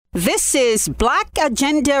This is Black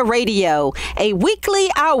Agenda Radio, a weekly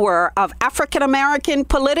hour of African American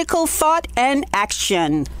political thought and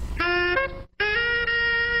action.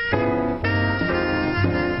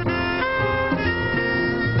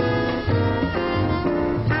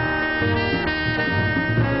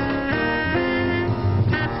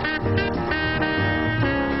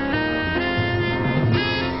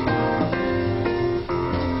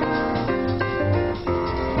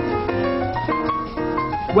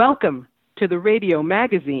 Welcome to the radio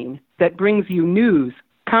magazine that brings you news,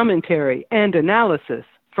 commentary, and analysis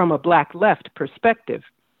from a Black left perspective.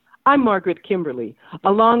 I'm Margaret Kimberly,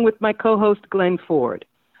 along with my co-host Glenn Ford.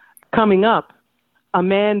 Coming up, a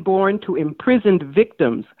man born to imprisoned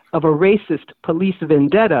victims of a racist police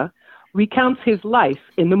vendetta recounts his life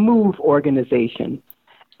in the MOVE organization.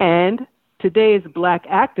 And today's Black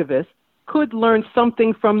activists could learn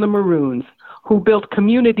something from the Maroons, who built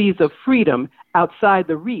communities of freedom outside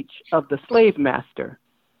the reach of the slave master.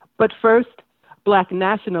 But first, Black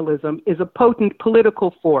nationalism is a potent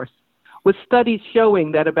political force, with studies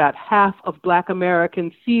showing that about half of Black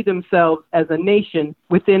Americans see themselves as a nation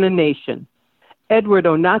within a nation. Edward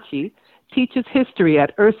Onachi teaches history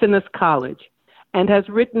at Ursinus College and has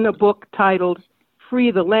written a book titled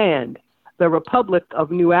Free the Land, The Republic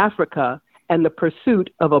of New Africa and the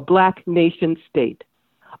Pursuit of a Black Nation State.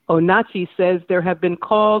 Onachi says there have been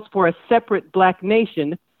calls for a separate Black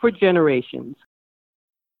nation for generations.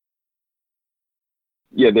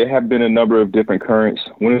 Yeah, there have been a number of different currents.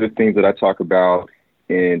 One of the things that I talk about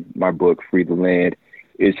in my book, Free the Land,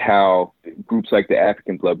 is how groups like the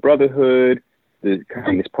African Blood Brotherhood, the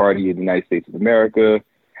Communist Party of the United States of America,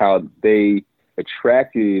 how they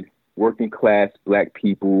attracted working class Black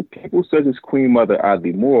people, people such as Queen Mother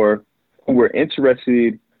Audley Moore, who were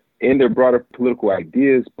interested in their broader political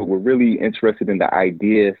ideas, but were really interested in the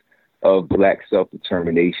ideas of Black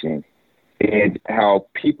self-determination, and how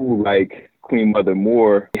people like Queen Mother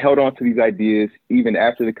Moore held on to these ideas even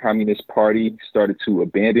after the Communist Party started to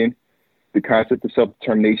abandon the concept of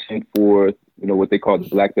self-determination for, what they call the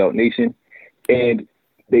Black Belt Nation. And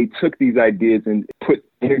they took these ideas and put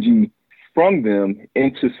energy from them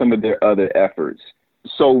into some of their other efforts.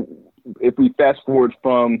 So if we fast forward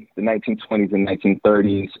from the 1920s and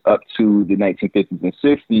 1930s up to the 1950s and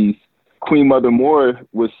 60s, Queen Mother Moore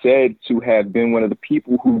was said to have been one of the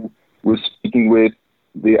people who was speaking with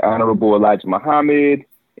the Honorable Elijah Muhammad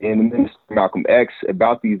and the Minister Malcolm X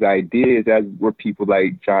about these ideas, as were people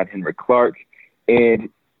like John Henrik Clarke. And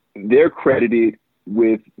they're credited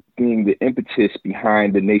with being the impetus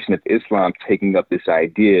behind the Nation of Islam taking up this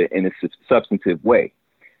idea in a substantive way.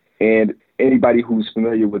 And anybody who's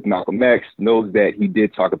familiar with Malcolm X knows that he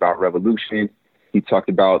did talk about revolution. He talked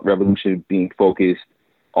about revolution being focused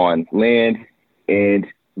on land, and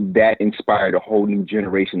that inspired a whole new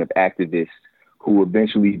generation of activists who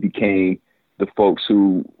eventually became the folks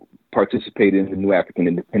who participated in the New African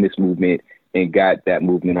Independence movement and got that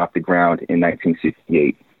movement off the ground in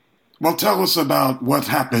 1968. Well, tell us about what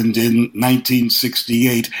happened in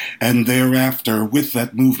 1968 and thereafter with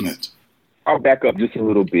that movement. I'll back up just a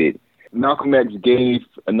little bit. Malcolm X gave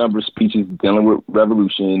a number of speeches dealing with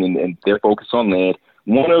revolution and their focus on land.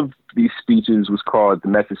 One of these speeches was called The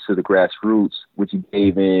Message to the Grassroots, which he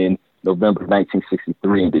gave in November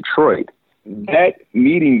 1963 in Detroit. That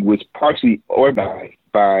meeting was partially organized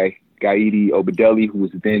by Gaidi Obadeli, who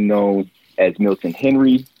was then known as Milton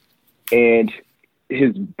Henry, and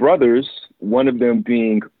his brothers, one of them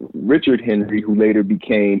being Richard Henry, who later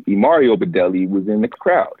became Imari Obadeli, was in the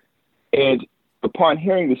crowd. And upon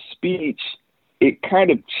hearing the speech, it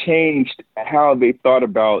kind of changed how they thought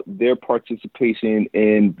about their participation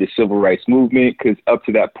in the civil rights movement, because up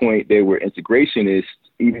to that point, they were integrationists,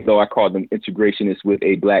 even though I called them integrationists with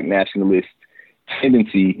a Black nationalist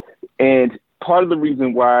tendency. And part of the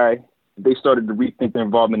reason why they started to rethink their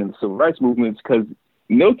involvement in the civil rights movement is because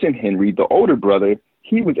Milton Henry, the older brother,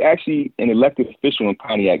 he was actually an elected official in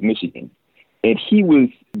Pontiac, Michigan. And he was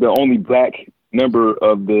the only Black member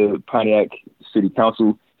of the Pontiac City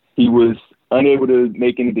Council. He was unable to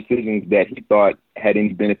make any decisions that he thought had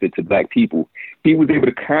any benefit to Black people. He was able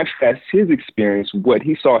to contrast his experience, what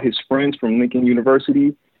he saw his friends from Lincoln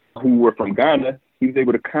University who were from Ghana. He was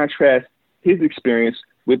able to contrast his experience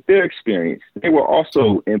with their experience. They were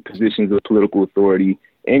also in positions of political authority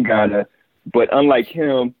in Ghana, but unlike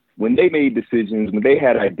him, when they made decisions, when they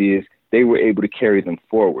had ideas, they were able to carry them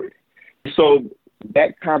forward. So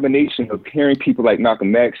that combination of hearing people like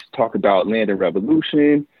Malcolm X talk about land and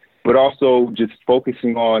revolution, but also just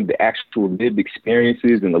focusing on the actual lived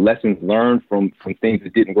experiences and the lessons learned from things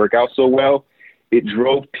that didn't work out so well, it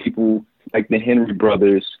drove people like the Henry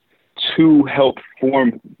brothers to help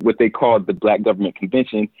form what they called the Black Government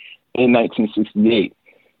Convention in 1968.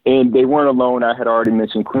 And they weren't alone. I had already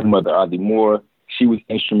mentioned Queen Mother Audley Moore. She was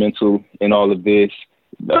instrumental in all of this.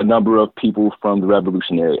 A number of people from the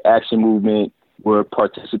Revolutionary Action Movement were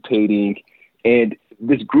participating. And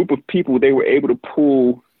this group of people, they were able to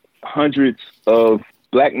pull hundreds of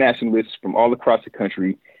Black nationalists from all across the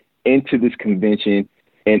country into this convention.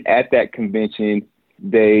 And at that convention,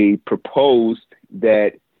 they proposed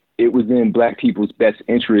that it was in Black people's best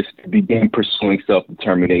interest to begin pursuing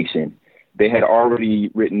self-determination. They had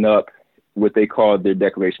already written up what they called their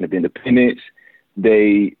Declaration of Independence.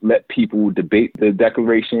 They let people debate the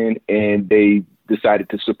declaration, and they decided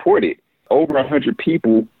to support it. Over 100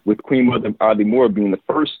 people, with Queen Mother Audley Moore being the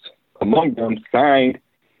first among them, signed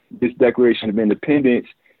this Declaration of Independence.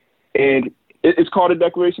 And it's called a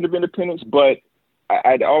Declaration of Independence, but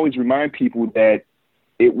I'd always remind people that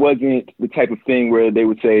it wasn't the type of thing where they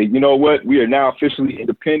would say, you know what, we are now officially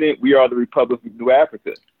independent. We are the Republic of New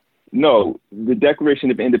Africa. No, the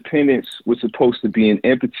Declaration of Independence was supposed to be an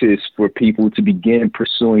impetus for people to begin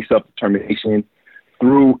pursuing self-determination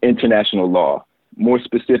through international law. More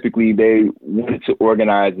specifically, they wanted to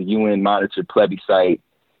organize a UN-monitored plebiscite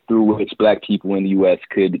through which Black people in the U.S.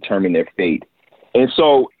 could determine their fate. And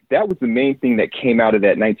so that was the main thing that came out of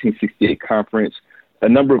that 1968 conference. A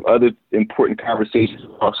number of other important conversations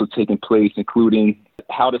were also taking place, including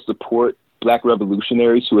how to support Black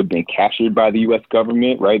revolutionaries who had been captured by the U.S.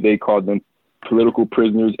 government, right? They called them political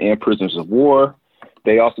prisoners and prisoners of war.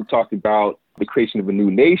 They also talked about the creation of a new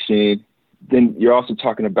nation. Then you're also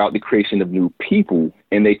talking about the creation of new people,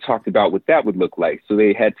 and they talked about what that would look like. So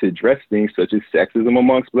they had to address things such as sexism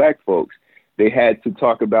amongst Black folks. They had to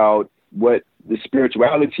talk about what the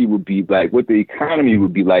spirituality would be like, what the economy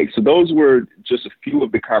would be like. So those were just a few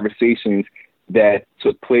of the conversations that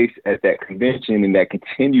took place at that convention and that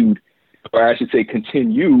continued, or I should say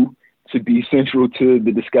continue, to be central to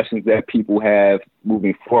the discussions that people have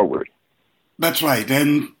moving forward. That's right.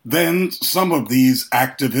 And then some of these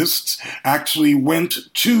activists actually went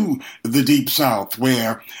to the Deep South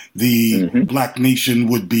where the Black nation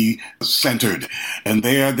would be centered. And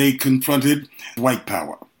there they confronted white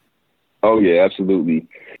power. Oh, yeah, absolutely.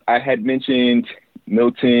 I had mentioned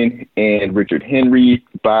Milton and Richard Henry.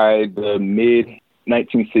 By the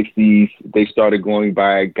mid-1960s, they started going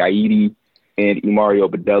by Gaidi and Imari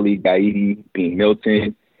Obadeli, Gaidi being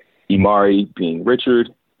Milton, Imari being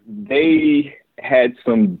Richard. They had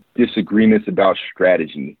some disagreements about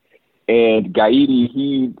strategy. And Gaidi,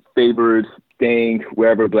 he favored staying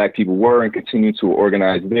wherever Black people were and continuing to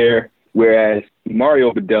organize there, whereas Imari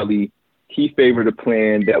Obadeli, he favored a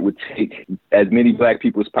plan that would take as many Black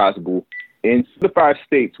people as possible in the 5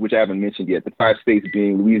 states, which I haven't mentioned yet, the 5 states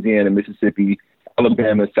being Louisiana, Mississippi,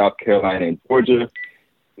 Alabama, South Carolina, and Georgia.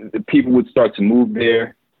 The people would start to move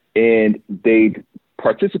there, and they'd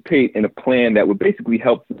participate in a plan that would basically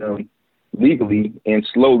help them legally and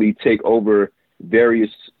slowly take over various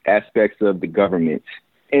aspects of the government.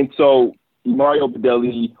 And so Imari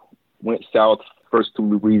Obadeli went south first to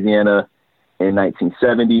Louisiana in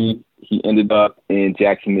 1970. He ended up in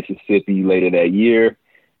Jackson, Mississippi later that year.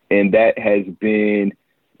 And that has been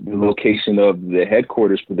the location of the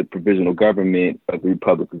headquarters for the provisional government of the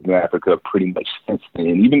Republic of New Africa pretty much since then.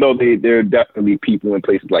 Even though there are definitely people in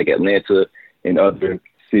places like Atlanta and other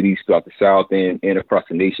cities throughout the South and across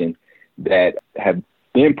the nation that have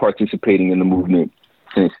been participating in the movement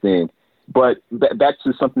since then. But back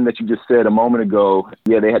to something that you just said a moment ago,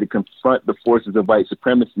 yeah, they had to confront the forces of white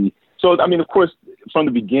supremacy. So, I mean, of course, from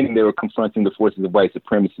the beginning, they were confronting the forces of white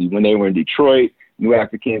supremacy. When they were in Detroit, New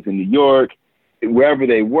Africans in New York, wherever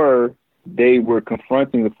they were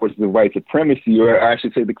confronting the forces of white supremacy, or I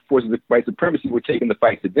should say the forces of white supremacy were taking the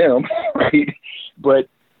fight to them, right? But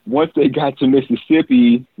once they got to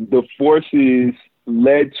Mississippi, the forces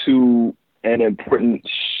led to an important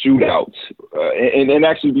shootout. And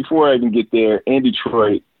actually, before I even get there, in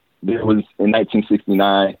Detroit, there was, in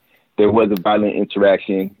 1969, there was a violent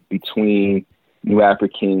interaction between New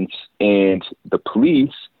Africans and the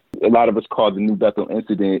police. A lot of us call it the New Bethel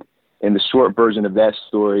incident. And the short version of that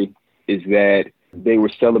story is that they were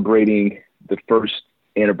celebrating the first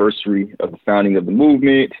anniversary of the founding of the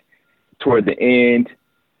movement. Toward the end,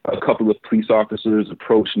 a couple of police officers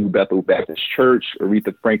approached New Bethel Baptist Church.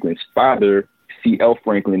 Aretha Franklin's father, C.L.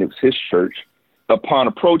 Franklin, it was his church. Upon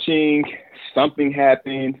approaching, something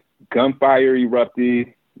happened. Gunfire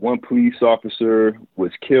erupted. One police officer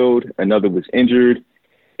was killed. Another was injured.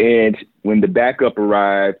 And when the backup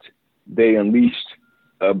arrived, they unleashed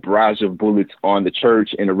a barrage of bullets on the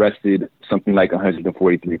church and arrested something like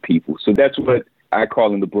 143 people. So that's what I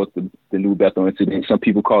call in the book the New Bethel incident. Some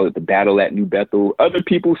people call it the battle at New Bethel. Other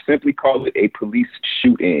people simply call it a police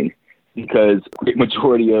shoot-in because the great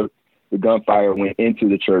majority of the gunfire went into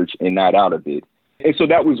the church and not out of it. And so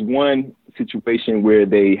that was one situation where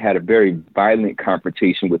they had a very violent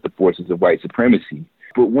confrontation with the forces of white supremacy.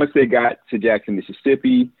 But once they got to Jackson,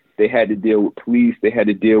 Mississippi, they had to deal with police, they had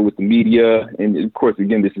to deal with the media. And of course,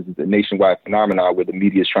 again, this is a nationwide phenomenon where the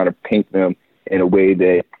media is trying to paint them in a way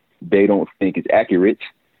that they don't think is accurate.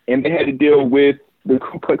 And they had to deal with the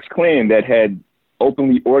Ku Klux Klan that had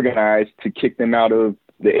openly organized to kick them out of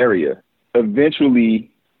the area.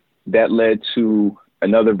 Eventually, that led to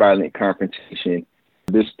another violent confrontation,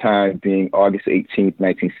 this time being August 18th,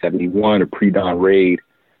 1971, a pre-dawn raid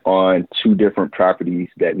on two different properties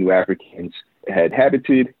that New Africans had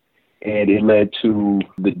habited. And it led to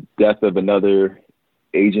the death of another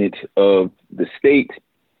agent of the state,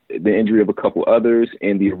 the injury of a couple others,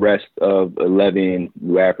 and the arrest of 11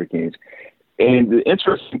 New Africans. And the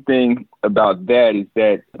interesting thing about that is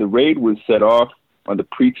that the raid was set off on the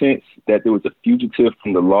pretense that there was a fugitive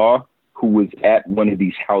from the law who was at one of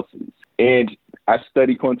these houses. And I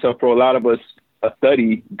study COINTELPRO. A lot of us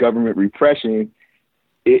study government repression.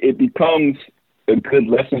 It becomes a good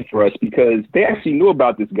lesson for us because they actually knew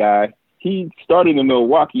about this guy. He started in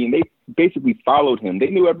Milwaukee, and they basically followed him. They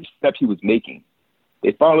knew every step he was making.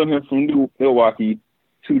 They followed him from Milwaukee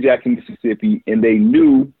to Jackson, Mississippi, and they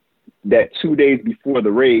knew that 2 days before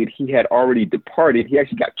the raid, he had already departed. He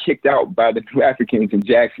actually got kicked out by the New Africans in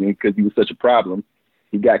Jackson because he was such a problem.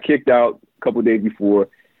 He got kicked out a couple of days before,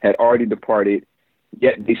 had already departed,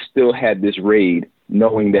 yet they still had this raid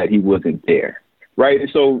knowing that he wasn't there, right? And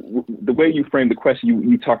so the way you framed the question,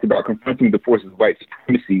 you talked about confronting the forces of white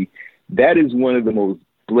supremacy. That is one of the most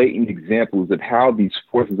blatant examples of how these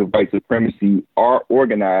forces of white supremacy are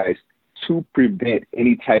organized to prevent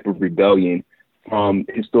any type of rebellion from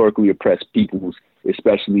historically oppressed peoples,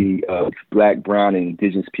 especially Black, brown, and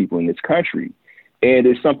indigenous people in this country. And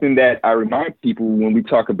it's something that I remind people when we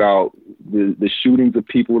talk about the shootings of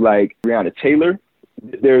people like Breonna Taylor.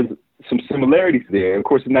 There's some similarities there. Of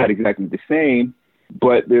course, it's not exactly the same,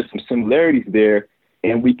 but there's some similarities there.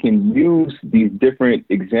 And we can use these different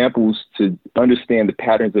examples to understand the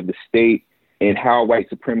patterns of the state and how white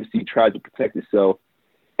supremacy tries to protect itself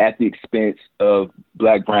at the expense of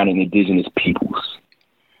Black, brown, and indigenous peoples.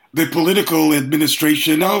 The political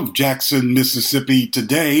administration of Jackson, Mississippi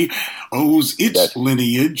today owes its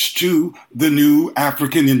lineage to the new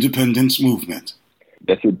African independence movement.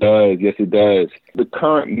 Yes, it does. Yes, it does. The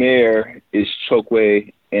current mayor is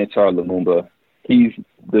Chokwe Antar Lumumba. He's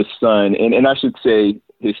the son, and I should say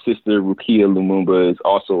his sister, Rukia Lumumba, is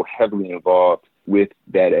also heavily involved with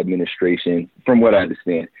that administration, from what I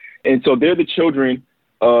understand. And so they're the children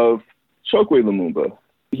of Chokwe Lumumba.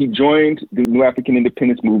 He joined the New African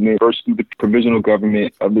Independence Movement first through the Provisional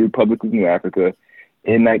Government of the Republic of New Africa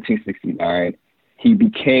in 1969. He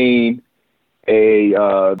became a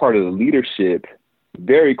part of the leadership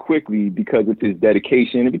very quickly because of his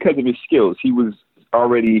dedication and because of his skills. He was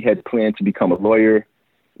already had planned to become a lawyer,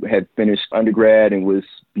 had finished undergrad, and was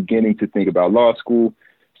beginning to think about law school.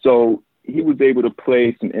 So he was able to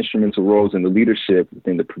play some instrumental roles in the leadership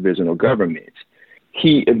within the provisional government.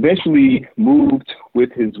 He eventually moved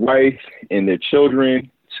with his wife and their children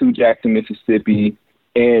to Jackson, Mississippi.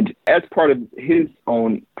 And as part of his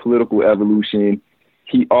own political evolution,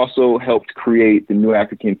 he also helped create the New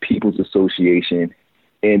African People's Association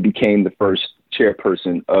and became the first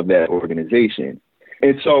chairperson of that organization.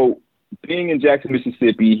 And so being in Jackson,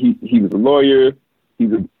 Mississippi, he was a lawyer.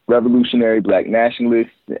 He's a revolutionary Black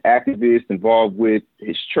nationalist, an activist involved with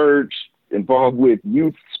his church, involved with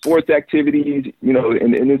youth sports activities, you know,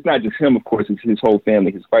 and it's not just him, of course, it's his whole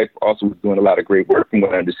family. His wife also was doing a lot of great work, from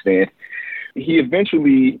what I understand. He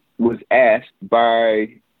eventually was asked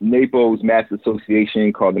by NAPO's mass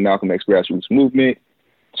association called the Malcolm X Grassroots Movement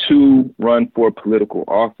to run for political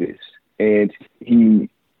office. And he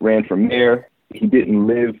ran for mayor. He didn't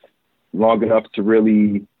live long enough to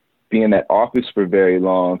really be in that office for very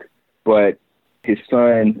long, but his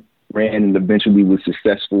son ran and eventually was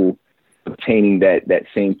successful obtaining that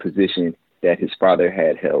same position that his father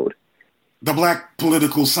had held. The Black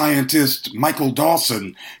political scientist Michael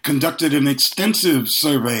Dawson conducted an extensive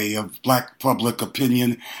survey of Black public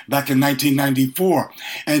opinion back in 1994,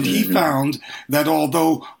 and he found that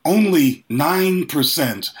although only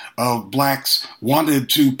 9% of Blacks wanted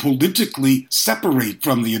to politically separate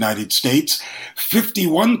from the United States,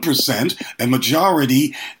 51%, a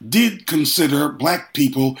majority, did consider Black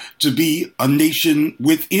people to be a nation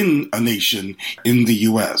within a nation in the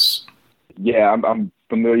U.S. Yeah, I'm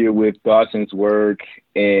familiar with Dawson's work.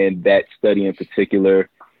 and that study in particular.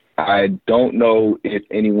 I don't know if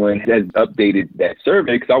anyone has updated that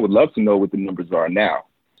survey because I would love to know what the numbers are now,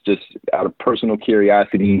 just out of personal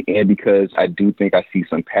curiosity and because I do think I see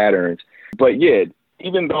some patterns. But yeah,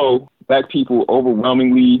 even though Black people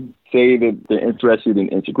overwhelmingly say that they're interested in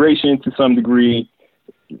integration to some degree,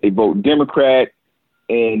 they vote Democrat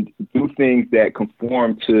and do things that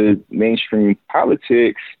conform to mainstream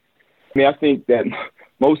politics, I mean, I think that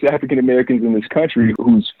most African Americans in this country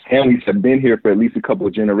whose families have been here for at least a couple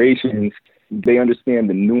of generations, they understand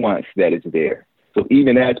the nuance that is there. So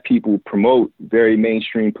even as people promote very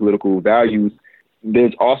mainstream political values,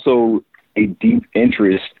 there's also a deep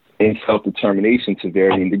interest in self-determination to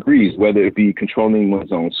varying degrees, whether it be controlling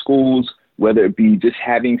one's own schools, whether it be just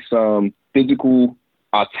having some physical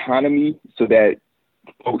autonomy so that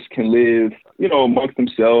folks can live, amongst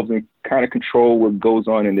themselves and kind of control what goes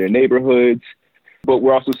on in their neighborhoods. But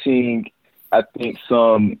we're also seeing, I think,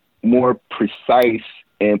 some more precise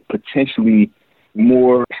and potentially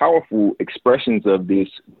more powerful expressions of this.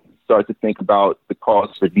 Start to think about the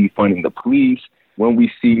calls for defunding the police, when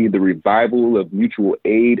we see the revival of mutual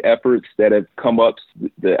aid efforts that have come up,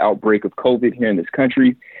 the outbreak of COVID here in this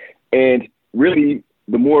country. And really,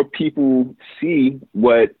 the more people see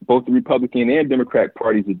what both the Republican and Democrat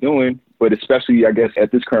parties are doing, but especially, I guess,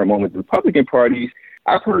 at this current moment, the Republican parties,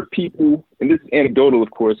 I've heard people, and this is anecdotal,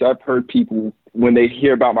 of course, I've heard people, when they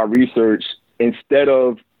hear about my research, instead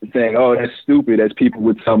of saying, oh, that's stupid, as people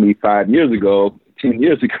would tell me 5 years ago, 10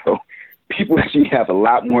 years ago, people actually have a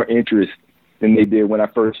lot more interest than they did when I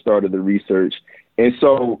first started the research. And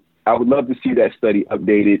so I would love to see that study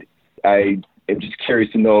updated. I am just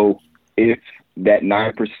curious to know if that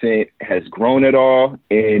 9% has grown at all,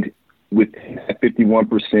 and with that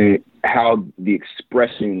 51%, how the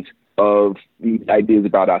expressions of these ideas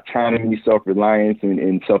about autonomy, self-reliance,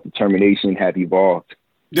 and self-determination have evolved.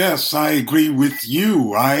 Yes, I agree with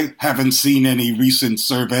you. I haven't seen any recent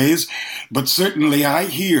surveys, but certainly I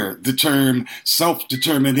hear the term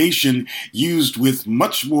self-determination used with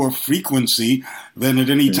much more frequency than at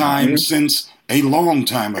any time since a long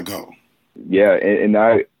time ago. Yeah, and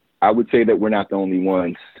I would say that we're not the only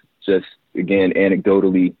ones. Just, again,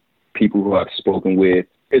 anecdotally, people who I've spoken with,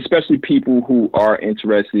 especially people who are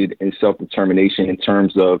interested in self-determination in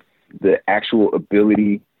terms of the actual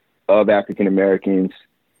ability of African Americans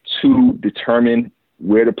to determine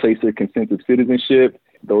where to place their consent of citizenship,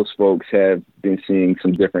 those folks have been seeing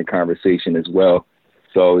some different conversation as well.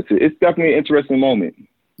 So it's definitely an interesting moment.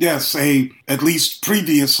 Yes, at least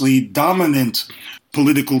previously dominant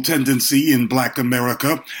political tendency in Black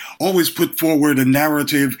America always put forward a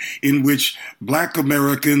narrative in which Black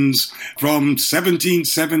Americans from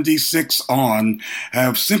 1776 on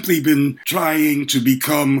have simply been trying to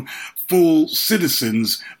become full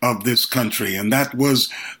citizens of this country, and that was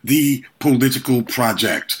the political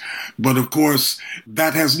project. But of course,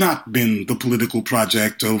 that has not been the political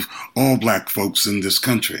project of all Black folks in this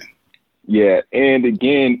country. Yeah, and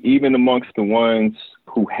again, even amongst the ones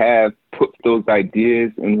who have put those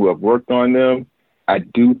ideas and who have worked on them, I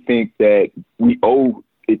do think that we owe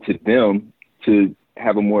it to them to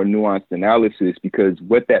have a more nuanced analysis, because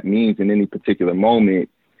what that means in any particular moment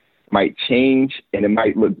might change, and it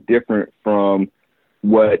might look different from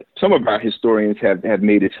what some of our historians have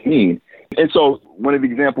made it mean. And so one of the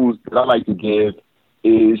examples that I like to give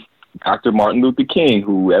is Dr. Martin Luther King,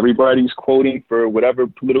 who everybody's quoting for whatever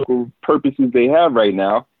political purposes they have right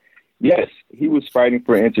now. Yes, he was fighting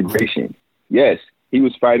for integration. Yes, he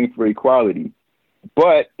was fighting for equality.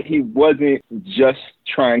 But he wasn't just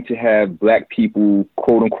trying to have Black people,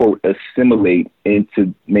 quote unquote, assimilate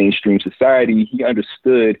into mainstream society. He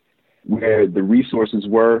understood where the resources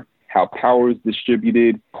were, how power is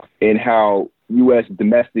distributed, and how U.S.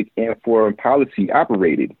 domestic and foreign policy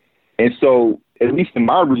operated. And so, at least in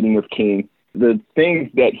my reading of King, the things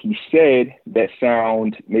that he said that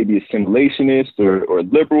sound maybe assimilationist or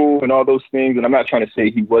liberal and all those things, and I'm not trying to say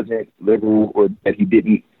he wasn't liberal or that he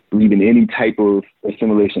didn't believe in any type of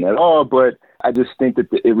assimilation at all, but I just think that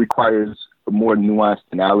it requires a more nuanced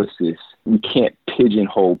analysis. We can't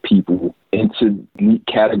pigeonhole people into neat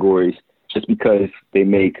categories just because they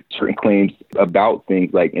make certain claims about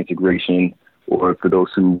things like integration or for those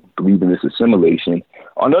who believe in this assimilation.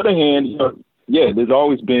 On the other hand, there's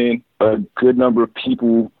always been a good number of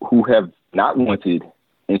people who have not wanted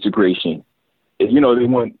integration. They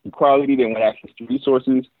want equality, they want access to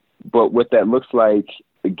resources, but what that looks like,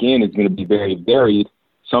 again, is going to be very varied.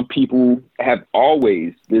 Some people there's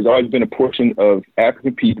always been a portion of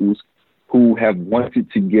African peoples who have wanted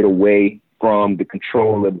to get away from the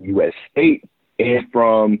control of the U.S. state and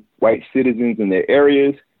from white citizens in their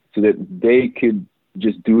areas so that they could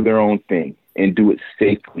just do their own thing and do it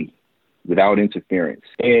safely without interference.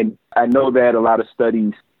 And I know that a lot of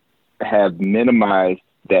studies have minimized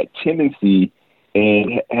that tendency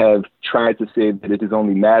and have tried to say that it has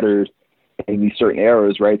only mattered in these certain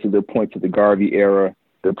eras, right? So they'll point to the Garvey era,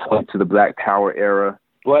 they'll point to the Black Power era.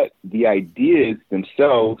 But the ideas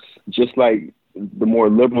themselves, just like the more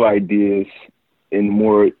liberal ideas and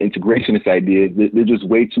more integrationist ideas, they're just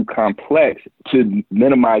way too complex to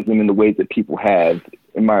minimize them in the ways that people have,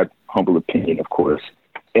 in my humble opinion, of course.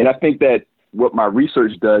 And I think that what my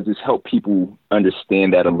research does is help people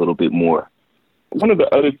understand that a little bit more. One of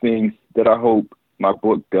the other things that I hope my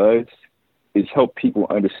book does is help people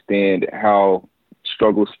understand how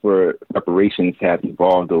struggles for reparations have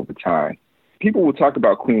evolved over time. People will talk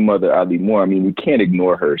about Queen Mother Ali Moore. I mean, we can't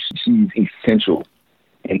ignore her. She's essential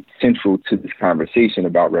and central to this conversation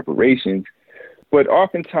about reparations. But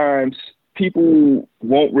oftentimes, people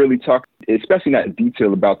won't really talk, especially not in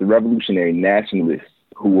detail, about the revolutionary nationalists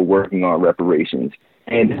who were working on reparations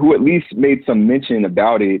and who at least made some mention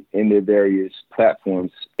about it in their various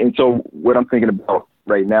platforms. And so what I'm thinking about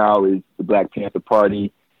right now is the Black Panther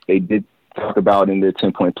Party. They did talk about in their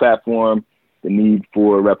 10-point platform the need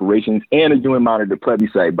for reparations and a UN-monitored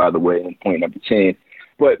plebiscite, by the way, in point number 10.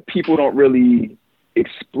 But people don't really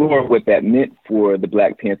explore what that meant for the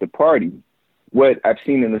Black Panther Party. What I've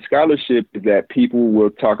seen in the scholarship is that people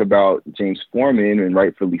will talk about James Forman, and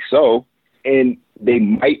rightfully so, and they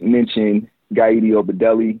might mention Gaidi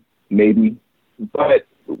Obadeli, maybe. But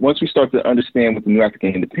once we start to understand what the New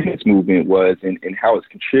African Independence Movement was and how it's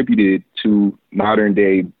contributed to modern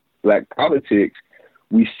day Black politics,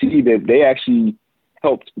 we see that they actually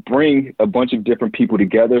helped bring a bunch of different people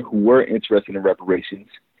together who were interested in reparations.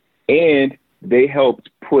 And they helped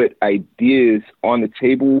put ideas on the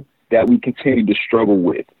table that we continue to struggle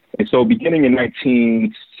with. And so beginning in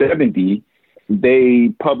 1970,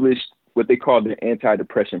 they published what they called the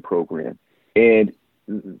Anti-Depression Program. And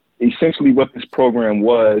essentially what this program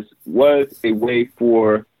was a way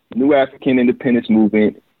for New African Independence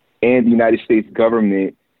Movement and the United States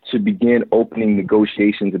government to begin opening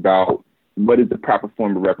negotiations about what is the proper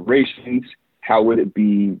form of reparations, how would it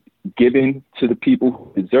be given to the people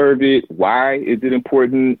who deserve it, why is it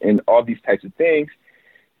important, and all these types of things.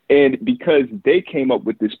 And because they came up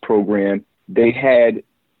with this program, they had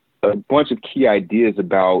a bunch of key ideas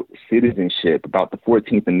about citizenship, about the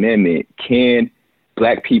 14th Amendment. Can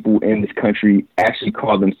Black people in this country actually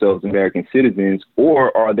call themselves American citizens,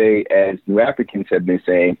 or are they, as New Africans have been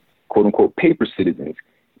saying, quote unquote, paper citizens?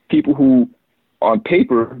 People who, on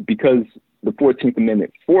paper, because the 14th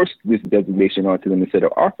Amendment forced this designation onto them instead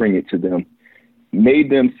of offering it to them, made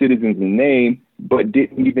them citizens in name, but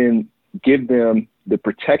didn't even give them the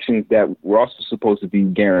protections that were also supposed to be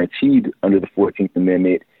guaranteed under the 14th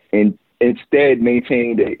Amendment, and instead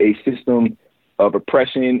maintained a system of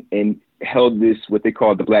oppression and held this, what they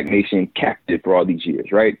call the Black nation, captive for all these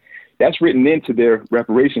years, right? That's written into their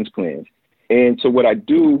reparations plans. And so what I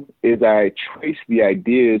do is I trace the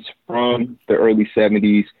ideas from the early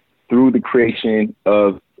 70s through the creation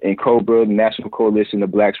of NCOBRA, the National Coalition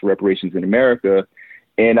of Blacks for Reparations in America.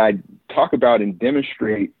 And I talk about and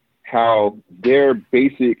demonstrate how their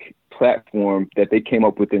basic platform that they came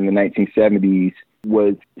up with in the 1970s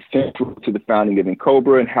was central to the founding of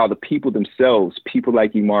NCOBRA, and how the people themselves, people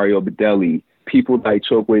like Imari Obadeli, people like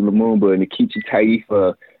Chokwe Lumumba and Akichi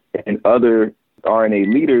Taifa and other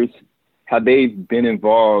RNA leaders, how they've been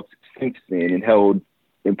involved since then and held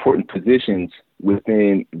important positions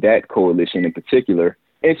within that coalition in particular.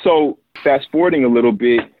 And so fast forwarding a little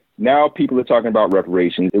bit, now people are talking about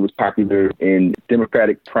reparations. It was popular in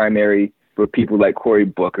Democratic primary for people like Cory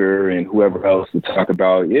Booker and whoever else to talk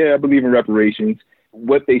about, yeah, I believe in reparations.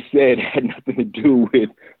 What they said had nothing to do with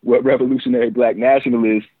what revolutionary Black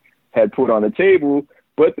nationalists had put on the table,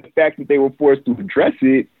 but the fact that they were forced to address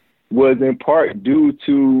it was in part due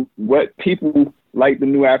to what people like the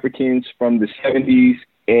New Africans from the 70s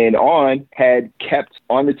and on had kept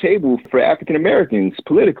on the table for African Americans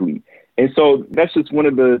politically. And so that's just one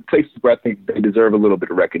of the places where I think they deserve a little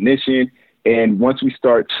bit of recognition. And once we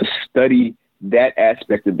start to study that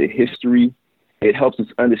aspect of the history, it helps us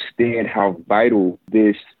understand how vital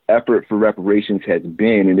this effort for reparations has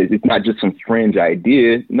been. And it's not just some fringe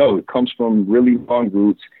idea. No, it comes from really long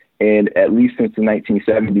roots. And at least since the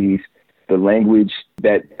 1970s, the language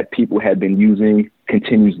that people have been using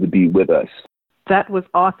continues to be with us. That was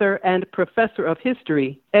author and professor of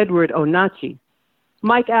history, Edward Onachi.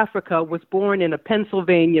 Mike Africa was born in a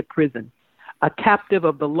Pennsylvania prison, a captive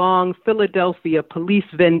of the long Philadelphia police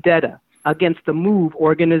vendetta against the MOVE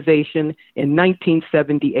organization in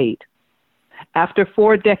 1978. After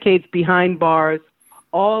 4 decades behind bars,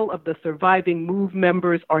 all of the surviving MOVE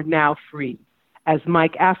members are now free, as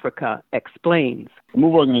Mike Africa explains. The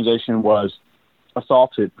MOVE organization was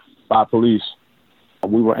assaulted by police.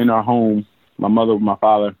 We were in our home, my mother, my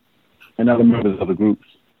father, and other members of the group.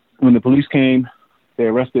 When the police came, they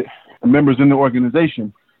arrested the members in the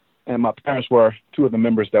organization, and my parents were two of the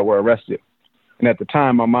members that were arrested. And at the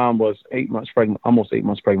time, my mom was 8 months pregnant, almost 8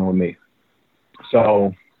 months pregnant with me.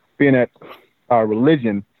 So being that our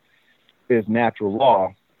religion is natural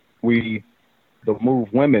law, the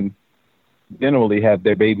MOVE women generally have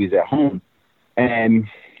their babies at home. And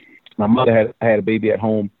my mother had a baby at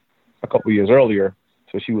home a couple years earlier,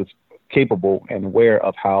 so she was capable and aware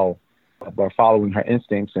of following her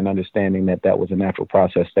instincts and understanding that that was a natural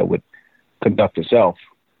process that would conduct itself.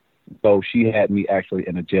 So she had me actually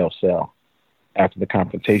in a jail cell after the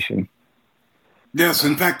confrontation. Yes,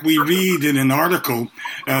 in fact, we read in an article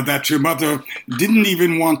that your mother didn't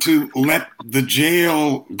even want to let the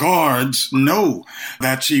jail guards know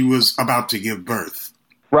that she was about to give birth.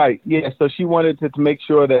 Right, yeah, so she wanted to make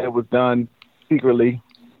sure that it was done secretly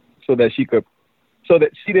so that she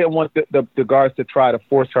didn't want the guards to try to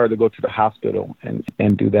force her to go to the hospital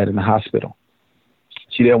and do that in the hospital.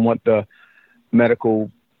 She didn't want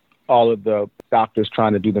all of the doctors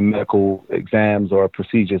trying to do the medical exams or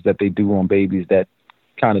procedures that they do on babies that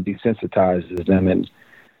kind of desensitizes them and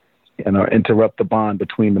interrupt the bond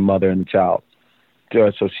between the mother and the child.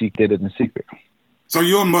 So she did it in secret. So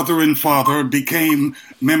your mother and father became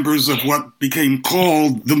members of what became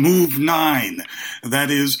called the MOVE 9. That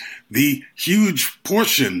is the huge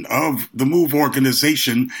portion of the MOVE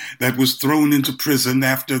organization that was thrown into prison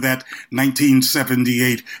after that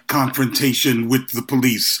 1978 confrontation with the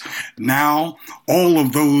police. Now, all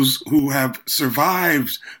of those who have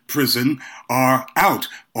survived prison are out,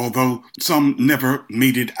 although some never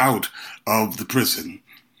made it out of the prison.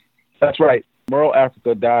 That's right. Merle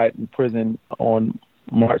Africa died in prison on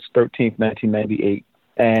March 13th, 1998,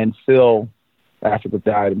 and Phil Africa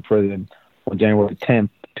died in prison on January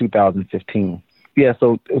 10th, 2015. Yeah,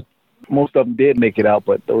 so most of them did make it out,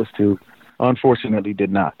 but those two, unfortunately, did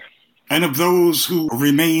not. And of those who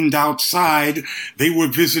remained outside, they were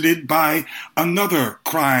visited by another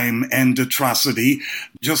crime and atrocity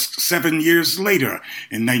just 7 years later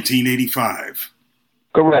in 1985.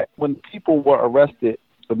 Correct. When people were arrested,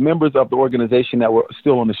 the members of the organization that were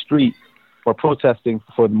still on the street were protesting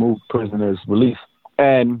for the MOVE prisoners' release.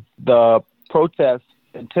 And the protests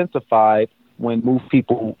intensified when MOVE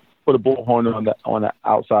people put a bullhorn on the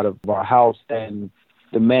outside of our house and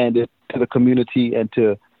demanded to the community and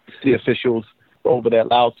to city officials over that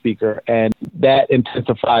loudspeaker. And that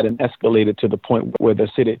intensified and escalated to the point where the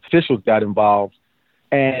city officials got involved.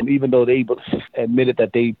 And even though they admitted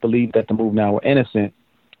that they believed that the MOVE now were innocent,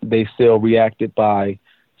 they still reacted by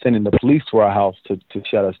sending the police to our house to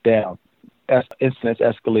shut us down. Incidents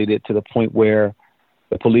escalated to the point where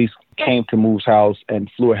the police came to MOVE's house and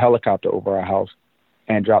flew a helicopter over our house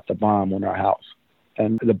and dropped a bomb on our house.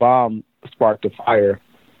 And the bomb sparked a fire,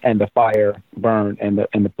 and the fire burned, and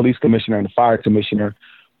the police commissioner and the fire commissioner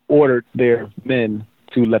ordered their men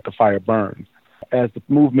to let the fire burn. As the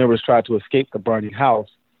MOVE members tried to escape the burning house,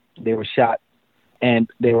 they were shot at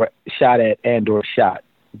and or shot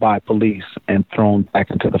by police and thrown back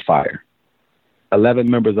into the fire. 11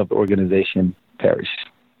 members of the organization perished.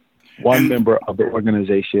 One member of the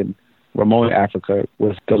organization, Ramona Africa,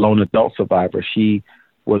 was the lone adult survivor. She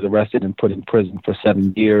was arrested and put in prison for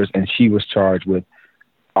 7 years, and she was charged with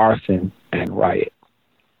arson and riot.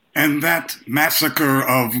 And that massacre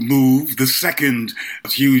of MOVE, the second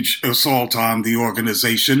huge assault on the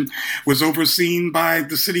organization, was overseen by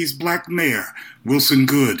the city's black mayor, Wilson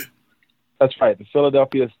Goode. That's right.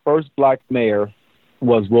 Philadelphia's first black mayor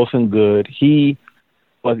was Wilson Goode. He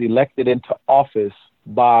was elected into office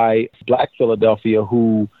by Black Philadelphia,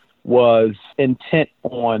 who was intent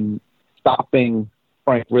on stopping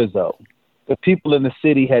Frank Rizzo. The people in the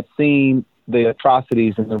city had seen the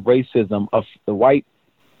atrocities and the racism of the white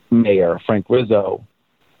mayor, Frank Rizzo,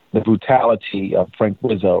 the brutality of Frank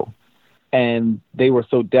Rizzo, and they were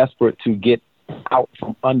so desperate to get out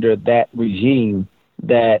from under that regime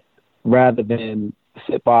that rather than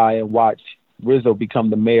sit by and watch Rizzo become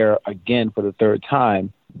the mayor again for the third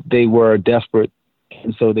time, they were desperate,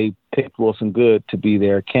 and so they picked Wilson Goode to be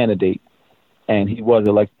their candidate, and he was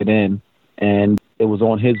elected in, and it was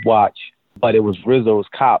on his watch, but it was Rizzo's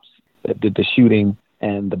cops that did the shooting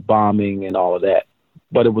and the bombing and all of that.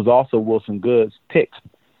 But it was also Wilson Goode's pick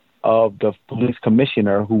of the police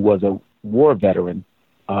commissioner, who was a war veteran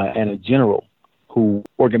and a general who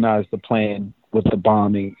organized the plan with the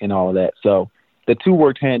bombing and all of that. So the two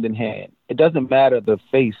worked hand in hand. It doesn't matter the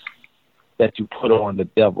face that you put on the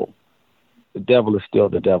devil is still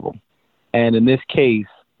the devil. And in this case,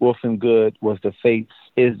 Wilson Goode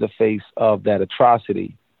is the face of that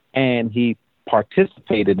atrocity, and he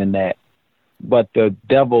participated in that. But the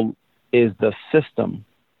devil is the system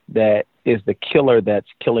that is the killer that's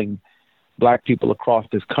killing Black people across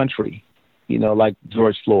this country, like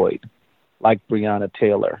George Floyd, like Breonna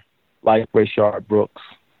Taylor, like Rayshard Brooks,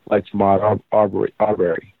 like Ahmaud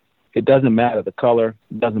Arbery. It doesn't matter the color,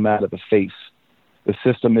 it doesn't matter the face. The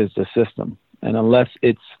system is the system. And unless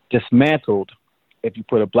it's dismantled, if you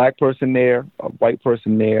put a Black person there, a white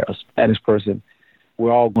person there, a Spanish person,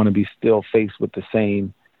 we're all going to be still faced with the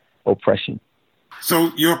same oppression.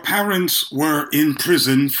 So your parents were in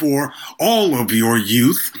prison for all of your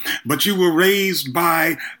youth, but you were raised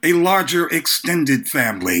by a larger extended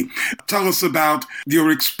family. Tell us about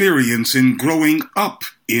your experience in growing up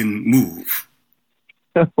in MOVE.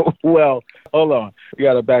 Well, hold on. We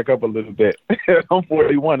got to back up a little bit. I'm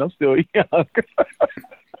 41. I'm still young.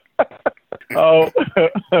 So,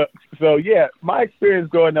 my experience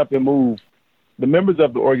growing up in MOVE, the members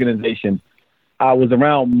of the organization, I was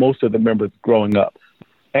around most of the members growing up.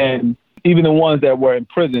 And even the ones that were in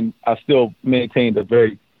prison, I still maintained a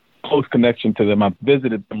very close connection to them. I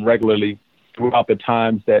visited them regularly throughout the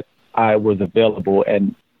times that I was available.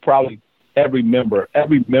 And probably every member that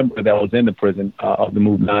was in the prison of the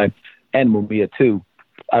MOVE 9 and Mumia too,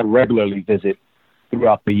 I regularly visit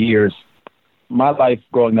throughout the years. My life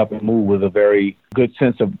growing up in MOVE was a very good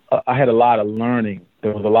sense of, I had a lot of learning.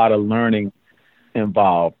 There was a lot of learning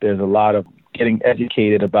involved. There's a lot of getting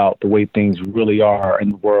educated about the way things really are in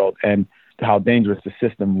the world and how dangerous the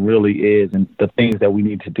system really is and the things that we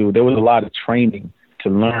need to do. There was a lot of training to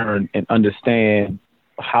learn and understand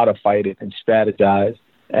how to fight it and strategize.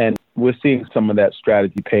 And we're seeing some of that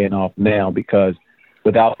strategy paying off now, because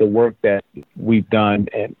without the work that we've done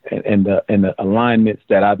and the alignments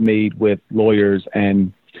that I've made with lawyers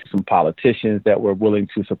and some politicians that were willing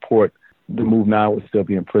to support the MOVE 9 would still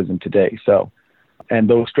be in prison today. So, and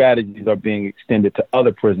those strategies are being extended to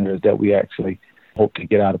other prisoners that we actually hope to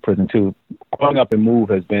get out of prison too. Growing up in MOVE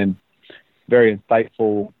has been very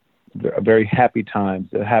insightful, very happy times.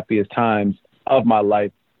 The happiest times of my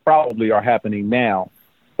life probably are happening now,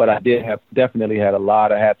 but I definitely had a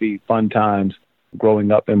lot of happy, fun times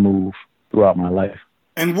growing up in MOVE throughout my life.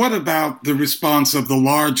 And what about the response of the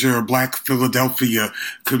larger Black Philadelphia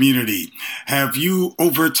community? Have you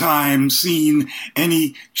over time seen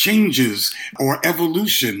any changes or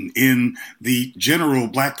evolution in the general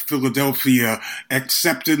Black Philadelphia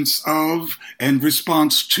acceptance of and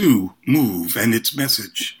response to MOVE and its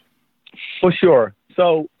message? For sure.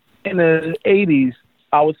 So in the 80s,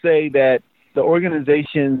 I would say that the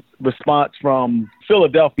organization's response from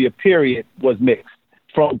Philadelphia, period, was mixed.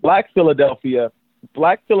 From Black Philadelphia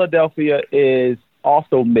is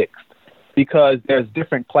also mixed because there's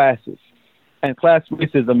different classes. And class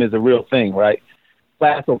racism is a real thing, right?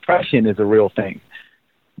 Class oppression is a real thing.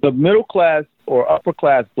 The middle class or upper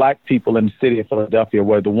class Black people in the city of Philadelphia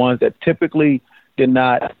were the ones that typically did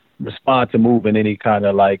not respond to MOVE in any kind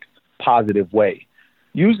of like positive way.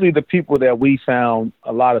 Usually the people that we found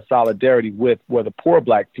a lot of solidarity with were the poor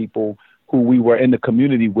Black people who we were in the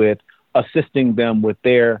community with, assisting them with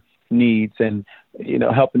their needs and,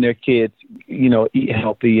 helping their kids, eat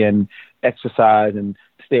healthy and exercise and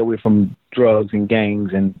stay away from drugs and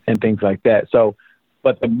gangs and things like that. So,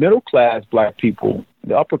 but the middle class Black people,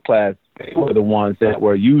 the upper class, they were the ones that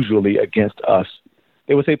were usually against us.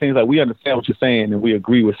 They would say things like, we understand what you're saying and we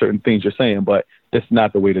agree with certain things you're saying, but that's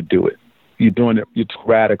not the way to do it. You're doing it, you're too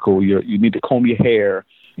radical, you need to comb your hair,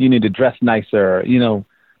 you need to dress nicer,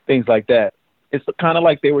 things like that. It's kind of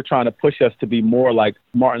like they were trying to push us to be more like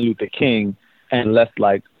Martin Luther King and less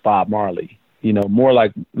like Bob Marley, more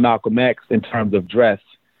like Malcolm X in terms of dress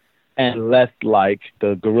and less like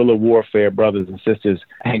the guerrilla warfare brothers and sisters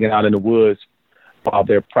hanging out in the woods while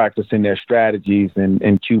they're practicing their strategies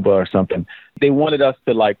in Cuba or something. They wanted us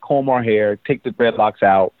to like comb our hair, take the dreadlocks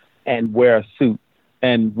out and wear a suit.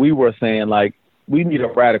 And we were saying like, we need a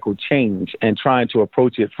radical change and trying to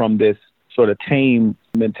approach it from this sort of tame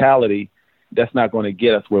mentality that's not going to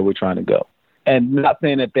get us where we're trying to go. And not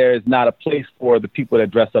saying that there is not a place for the people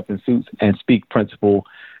that dress up in suits and speak principle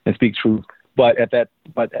and speak truth. But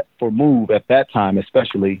for MOVE at that time,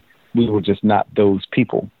 especially, we were just not those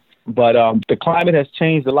people. But the climate has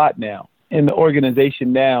changed a lot now. In the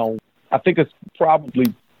organization now, I think it's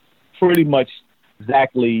probably pretty much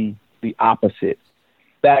exactly the opposite.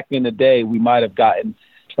 Back in the day, we might have gotten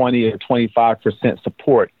 20 or 25%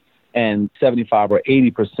 support and 75 or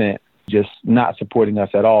 80% just not supporting us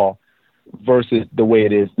at all. versus the way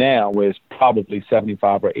it is now, where it's probably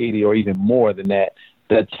 75 or 80 or even more than that,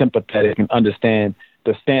 that's sympathetic and understand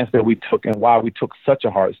the stance that we took and why we took such a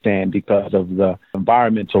hard stand because of the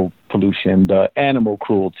environmental pollution, the animal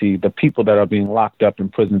cruelty, the people that are being locked up in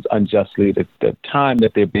prisons unjustly, the time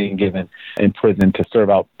that they're being given in prison to serve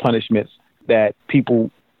out punishments that people,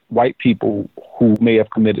 white people who may have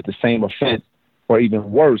committed the same offense or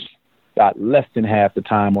even worse, got less than half the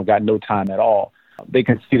time or got no time at all. They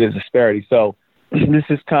can see the disparity. So this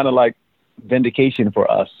is kind of like vindication for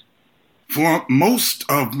us. For most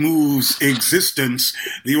of MOVE's existence,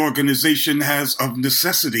 the organization has of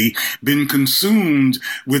necessity been consumed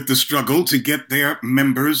with the struggle to get their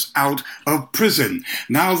members out of prison.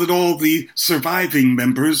 Now that all the surviving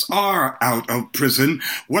members are out of prison,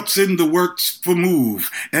 what's in the works for MOVE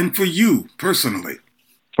and for you personally?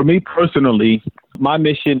 For me personally, my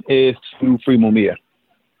mission is to free Mumia.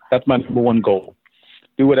 That's my number one goal.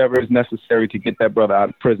 Do whatever is necessary to get that brother out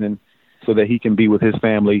of prison so that he can be with his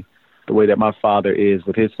family the way that my father is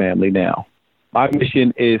with his family now. My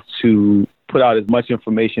mission is to put out as much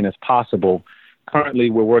information as possible. Currently,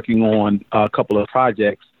 we're working on a couple of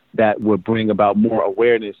projects that would bring about more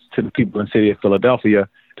awareness to the people in the city of Philadelphia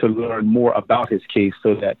to learn more about his case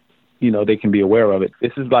so that, they can be aware of it.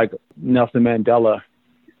 This is like Nelson Mandela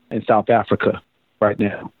in South Africa right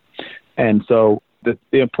now. And so the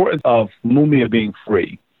importance of Mumia being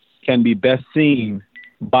free can be best seen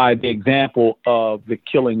by the example of the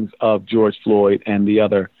killings of George Floyd and the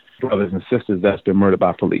other brothers and sisters that's been murdered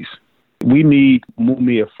by police. We need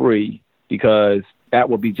Mumia free because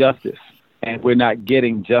that will be justice, and we're not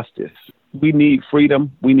getting justice. We need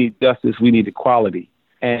freedom, we need justice, we need equality,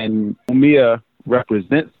 and Mumia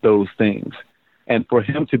represents those things. And for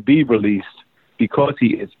him to be released because he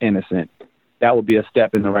is innocent, that would be a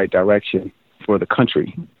step in the right direction for the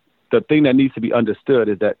country. The thing that needs to be understood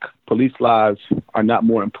is that police lives are not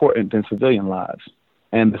more important than civilian lives.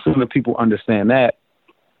 And the sooner people understand that,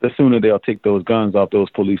 the sooner they'll take those guns off those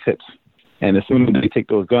police hips. And the sooner they take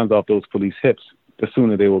those guns off those police hips, the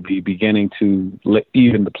sooner they will be beginning to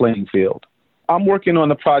even the playing field. I'm working on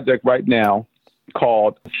a project right now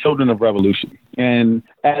called Children of Revolution. And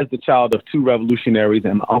as the child of two revolutionaries,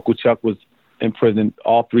 and my Uncle Chuck was in prison,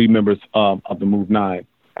 all three members of the Move 9,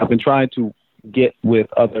 I've been trying to get with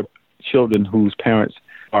other children whose parents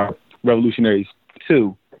are revolutionaries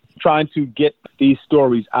too, trying to get these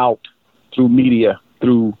stories out through media,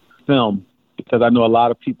 through film, because I know a lot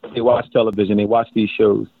of people, they watch television, they watch these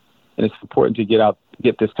shows, and it's important to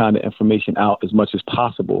get this kind of information out as much as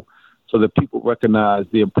possible so that people recognize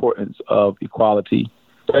the importance of equality.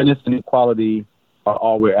 Fairness and equality are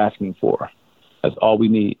all we're asking for. That's all we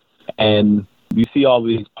need. And you see all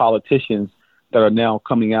these politicians that are now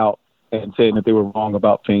coming out and saying that they were wrong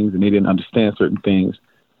about things and they didn't understand certain things.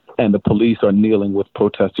 And the police are kneeling with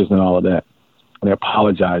protesters and all of that. And they're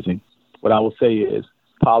apologizing. What I will say is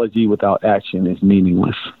apology without action is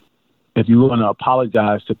meaningless. If you want to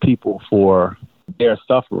apologize to people for their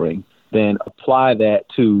suffering, then apply that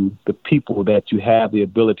to the people that you have the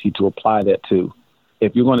ability to apply that to.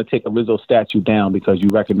 If you're going to take a Rizzo statue down because you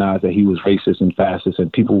recognize that he was racist and fascist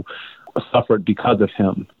and people suffered because of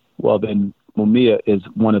him, well, then Mumia is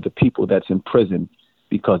one of the people that's in prison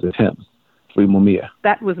because of him. Free Mumia.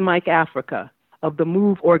 That was Mike Africa of the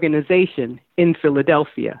MOVE organization in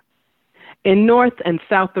Philadelphia. In North and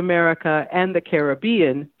South America and the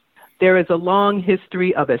Caribbean, there is a long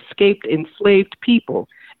history of escaped enslaved people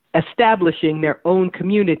establishing their own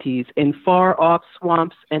communities in far-off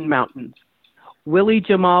swamps and mountains. Willie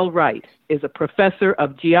Jamal Wright is a professor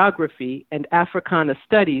of geography and Africana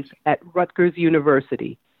studies at Rutgers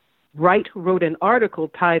University. Wright wrote an article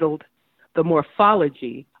titled The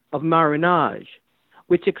Morphology of Marronage,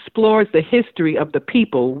 which explores the history of the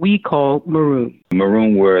people we call Maroon.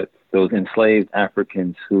 Maroon were those enslaved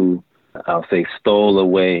Africans who, I'll say, stole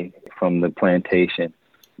away from the plantation.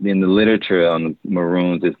 In the literature on the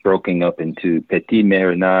Maroons, it's broken up into petit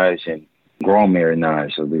marronage and grand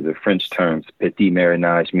marronage. So these are French terms. Petit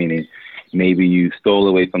marronage meaning maybe you stole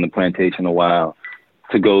away from the plantation a while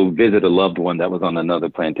to go visit a loved one that was on another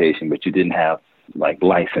plantation, but you didn't have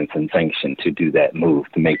license and sanction to do that move,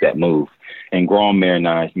 to make that move. And grand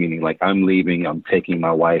marronage meaning I'm leaving, I'm taking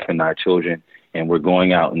my wife and our children, and we're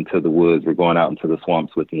going out into the woods, we're going out into the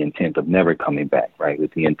swamps with the intent of never coming back, right?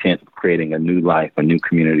 With the intent of creating a new life, a new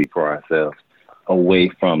community for ourselves, away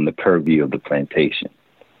from the purview of the plantation.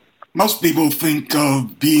 Most people think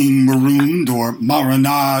of being marooned or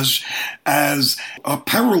marronage as a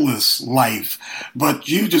perilous life, but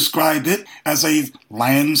you describe it as a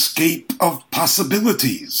landscape of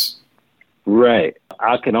possibilities. Right.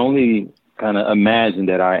 I can only kind of imagine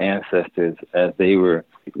that our ancestors, as they were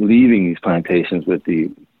leaving these plantations with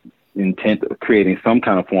the intent of creating some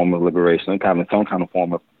kind of form of liberation, some kind of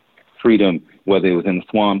form of freedom, whether it was in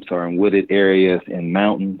swamps or in wooded areas, in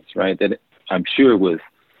mountains, right? That I'm sure was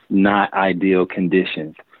not ideal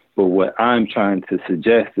conditions. But what I'm trying to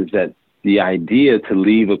suggest is that the idea to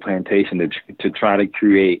leave a plantation to try to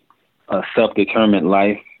create a self-determined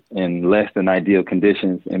life in less than ideal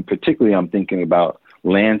conditions, and particularly I'm thinking about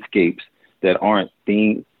landscapes that aren't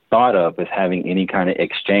being thought of as having any kind of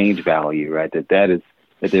exchange value, right? That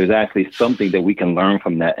there's actually something that we can learn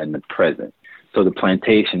from that in the present. So the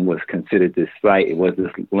plantation was considered this site. It was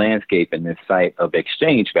this landscape and this site of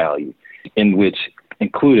exchange value, in which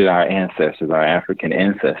included our ancestors, our African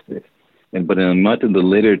ancestors. But in much of the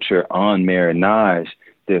literature on marronage,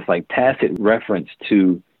 there's like tacit reference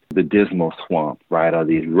to the dismal swamp, right, or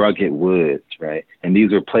these rugged woods, right? And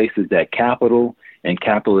these were places that capital and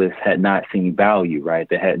capitalists had not seen value, right?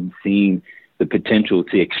 They hadn't seen the potential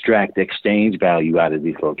to extract exchange value out of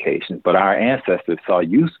these locations. But our ancestors saw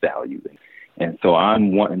use value. And so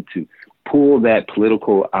I'm wanting to pull that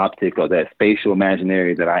political optic or that spatial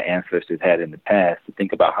imaginary that our ancestors had in the past to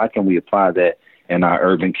think about how can we apply that in our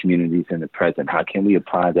urban communities in the present? How can we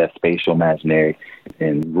apply that spatial imaginary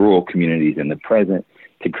in rural communities in the present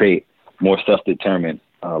to create more self-determined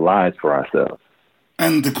lives for ourselves?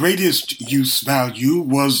 And the greatest use value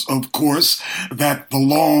was, of course, that the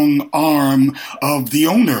long arm of the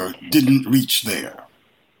owner didn't reach there.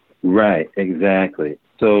 Right, exactly.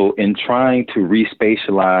 So in trying to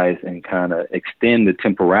respatialize and kind of extend the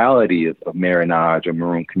temporality of marronage or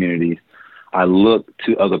maroon communities, I look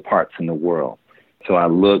to other parts in the world. So I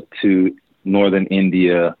look to northern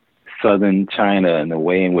India, southern China, and the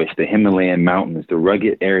way in which the Himalayan mountains, the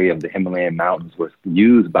rugged area of the Himalayan mountains, was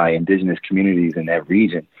used by indigenous communities in that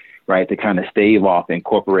region, right, to kind of stave off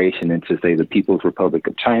incorporation into, say, the People's Republic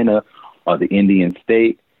of China or the Indian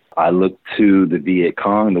state. I look to the Viet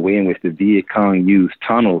Cong, the way in which the Viet Cong used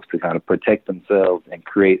tunnels to kind of protect themselves and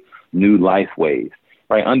create new lifeways,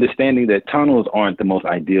 right? Understanding that tunnels aren't the most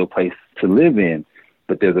ideal place to live in,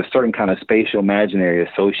 but there's a certain kind of spatial imaginary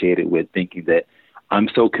associated with thinking that I'm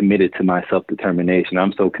so committed to my self-determination,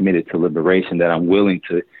 I'm so committed to liberation that I'm willing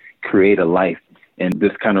to create a life in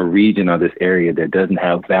this kind of region or this area that doesn't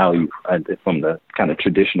have value from the kind of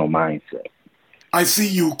traditional mindset. I see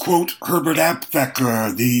you quote Herbert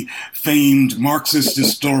Aptheker, the famed Marxist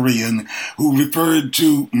historian who referred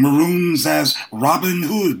to Maroons as Robin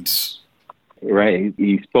Hoods. Right.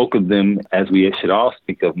 He spoke of them as we should all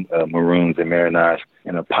speak of Maroons and marronage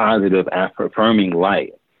in a positive, affirming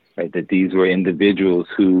light, right? That these were individuals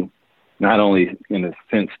who not only, in a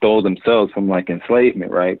sense, stole themselves from like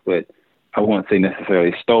enslavement, right? But I won't say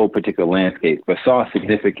necessarily stole particular landscapes, but saw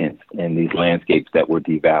significance in these landscapes that were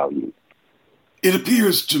devalued. It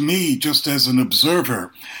appears to me, just as an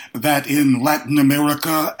observer, that in Latin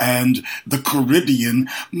America and the Caribbean,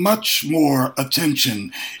 much more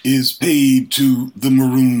attention is paid to the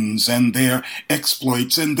Maroons and their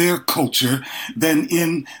exploits and their culture than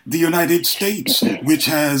in the United States, which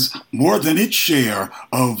has more than its share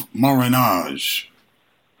of marronage.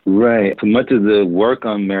 Right. So much of the work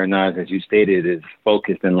on marronage, as you stated, is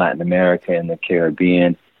focused in Latin America and the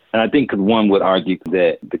Caribbean. And I think one would argue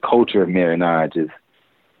that the culture of marronage is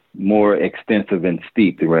more extensive and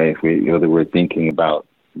steeped, right? Whether we're thinking about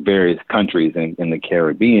various countries in the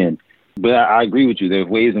Caribbean. But I agree with you. There are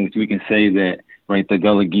ways in which we can say that, right, the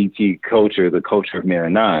Gullah Geechee culture, the culture of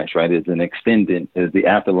marronage, right, is the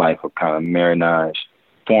afterlife of kind of marronage,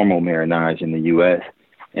 formal marronage in the U.S.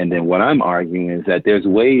 And then what I'm arguing is that there's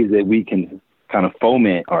ways that we can kind of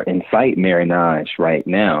foment or incite marronage right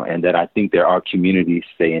now, and that I think there are communities,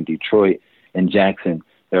 say in Detroit and Jackson,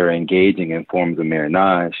 that are engaging in forms of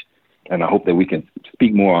marronage, and I hope that we can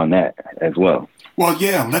speak more on that as well. Well,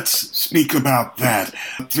 yeah, let's speak about that.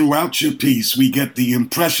 Throughout your piece, we get the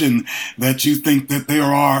impression that you think that there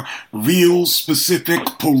are real specific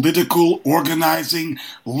political organizing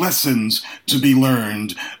lessons to be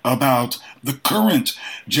learned about the current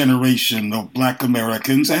generation of Black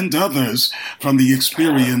Americans and others from the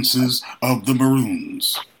experiences of the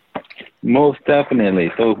Maroons. Most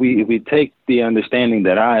definitely. So if we take the understanding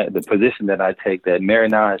that the position that I take, that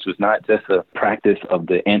marronage was not just a practice of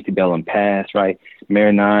the antebellum past, right?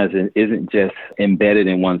 Marronage isn't just embedded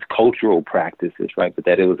in one's cultural practices, right? But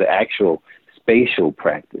that it was an actual spatial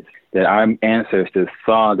practice. That our ancestors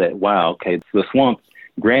saw that, wow, okay, the swamps,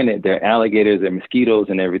 granted, there are alligators, there are mosquitoes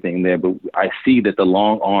and everything there, but I see that the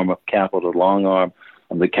long arm of capital, the long arm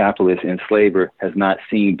of the capitalist enslaver has not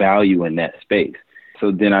seen value in that space.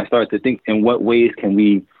 So then I start to think, in what ways can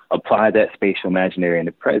we apply that spatial imaginary in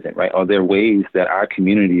the present, right? Are there ways that our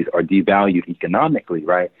communities are devalued economically,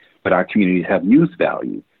 right? But our communities have use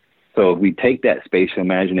value. So if we take that spatial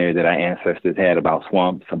imaginary that our ancestors had about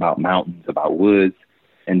swamps, about mountains, about woods,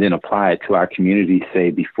 and then apply it to our community,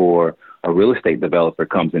 say, before a real estate developer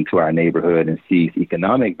comes into our neighborhood and sees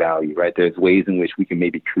economic value, right? There's ways in which we can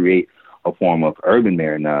maybe create a form of urban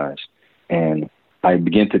marriage. And I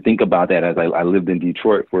began to think about that as I lived in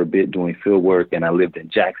Detroit for a bit doing field work, and I lived in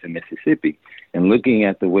Jackson, Mississippi, and looking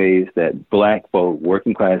at the ways that Black folk,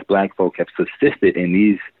 working class Black folk, have subsisted in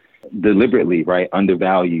these deliberately, right,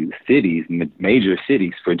 undervalued cities, major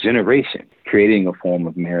cities for generations, creating a form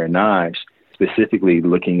of marriage, specifically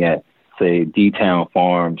looking at, say, D-Town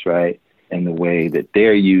farms, right, and the way that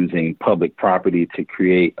they're using public property to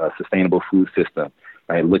create a sustainable food system,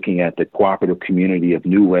 right, looking at the cooperative community of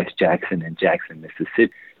New West Jackson and Jackson,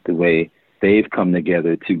 Mississippi, the way they've come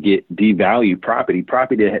together to get devalued property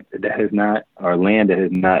that has not, or land that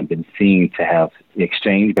has not been seen to have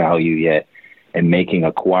exchange value yet, and making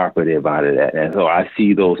a cooperative out of that. And so I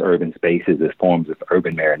see those urban spaces as forms of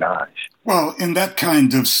urban marriage. Well, in that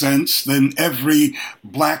kind of sense, then every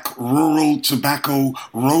Black rural tobacco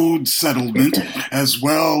road settlement, as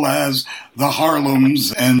well as the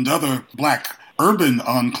Harlems and other Black urban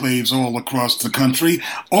enclaves all across the country,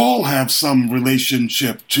 all have some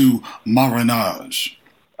relationship to marriage.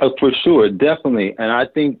 For sure, definitely. And I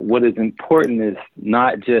think what is important is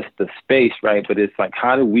not just the space, right? But it's like,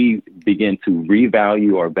 how do we begin to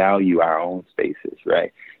revalue or value our own spaces,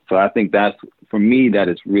 right? So I think that's, for me, that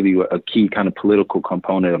is really a key kind of political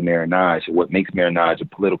component of marriage. What makes marriage a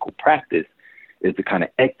political practice is the kind of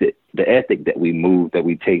ethic that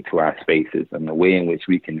we take to our spaces and the way in which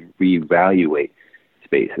we can reevaluate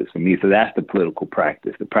spaces. For me, so that's the political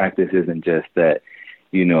practice. The practice isn't just that,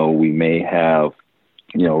 we may have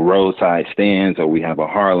roadside stands or we have a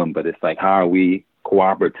Harlem, but it's like, how are we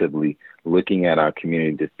cooperatively looking at our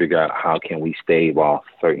community to figure out how can we stave off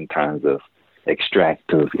certain kinds of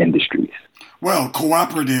extractive industries? Well,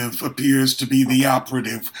 cooperative appears to be the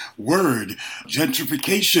operative word.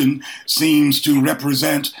 Gentrification seems to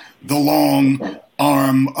represent the long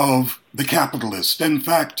arm of the capitalist. In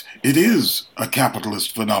fact, it is a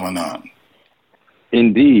capitalist phenomenon.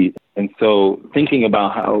 Indeed. And so thinking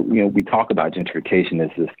about how, we talk about gentrification as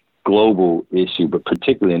this global issue, but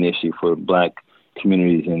particularly an issue for Black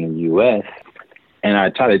communities in the U.S., and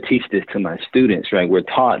I try to teach this to my students, right? We're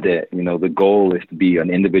taught that, the goal is to be an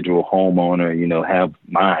individual homeowner, have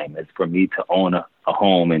mine. It's for me to own a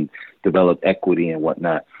home and develop equity and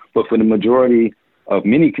whatnot. But for the majority of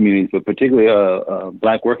many communities, but particularly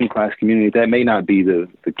Black working class communities, that may not be the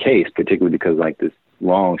case, particularly because like this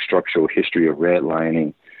long structural history of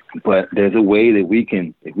redlining. But there's a way that we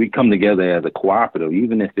can, if we come together as a cooperative,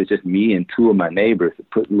 even if it's just me and two of my neighbors, to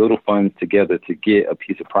put little funds together to get a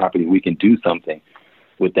piece of property, we can do something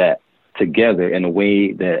with that together in a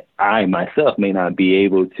way that I myself may not be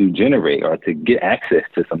able to generate or to get access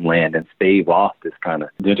to some land and stave off this kind of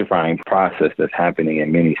gentrifying process that's happening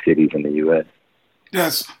in many cities in the U.S.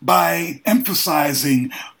 Yes, by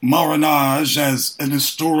emphasizing marriage as an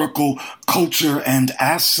historical culture and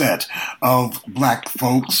asset of Black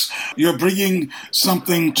folks, you're bringing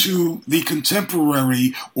something to the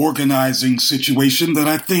contemporary organizing situation that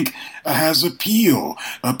I think has appeal.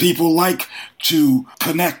 People like to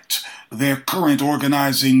connect their current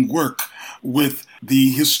organizing work with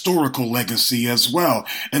the historical legacy as well.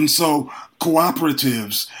 And so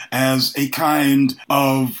cooperatives as a kind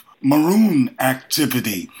of maroon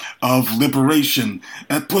activity of liberation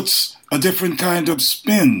that puts a different kind of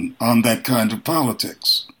spin on that kind of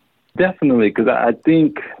politics. Definitely, because I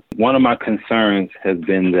think one of my concerns has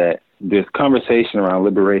been that there's conversation around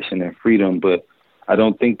liberation and freedom, but I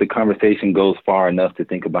don't think the conversation goes far enough to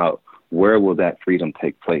think about where will that freedom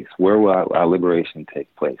take place? Where will our liberation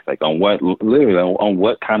take place? Like on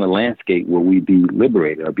what kind of landscape will we be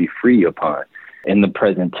liberated or be free upon in the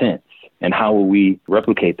present tense? And how will we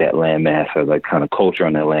replicate that landmass or like kind of culture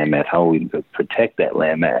on that landmass? How will we protect that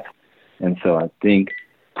landmass? And so I think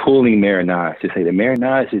pulling marriage to say that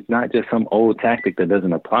marriage is not just some old tactic that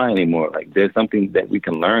doesn't apply anymore. Like there's something that we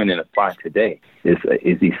can learn and apply today is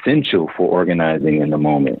essential for organizing in the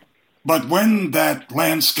moment. But when that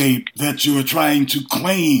landscape that you are trying to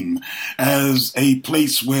claim as a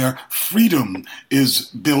place where freedom is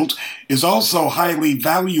built is also highly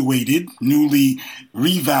valuated, newly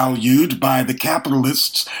revalued by the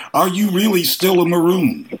capitalists, are you really still a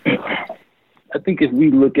maroon? I think if we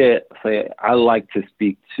look at, say, I like to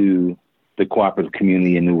speak to the cooperative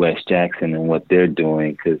community in New West Jackson and what they're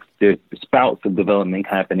doing, because there's spouts of development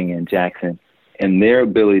happening in Jackson. and their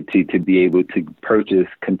ability to be able to purchase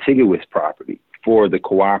contiguous property for the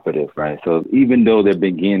cooperative, right? So even though they're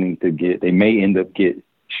beginning to they may end up get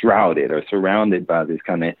shrouded or surrounded by this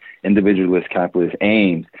kind of individualist capitalist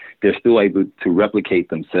aims, they're still able to replicate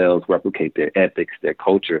themselves, replicate their ethics, their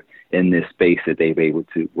culture in this space that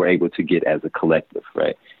were able to get as a collective,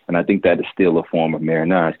 right? And I think that is still a form of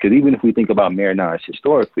marriage, because even if we think about marriage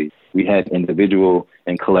historically, we had individual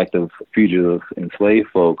and collective fugitive enslaved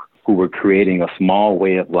folk who were creating a small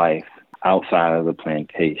way of life outside of the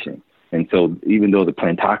plantation. And so even though the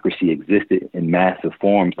plantocracy existed in massive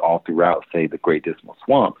forms all throughout, say, the Great Dismal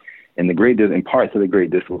Swamp, and in parts of the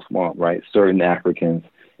Great Dismal Swamp, right, certain Africans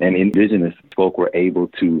and indigenous folk were able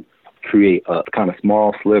to create a kind of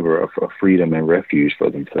small sliver of freedom and refuge for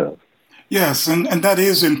themselves. Yes, and that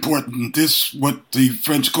is important. This, what the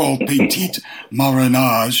French call petit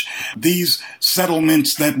marronage, these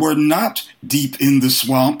settlements that were not deep in the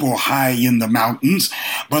swamp or high in the mountains,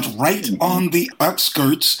 but right on the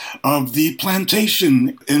outskirts of the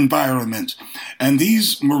plantation environment. And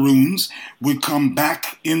these Maroons would come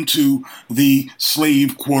back into the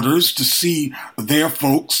slave quarters to see their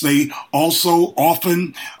folks. They also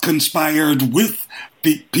often conspired with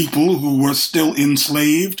people who were still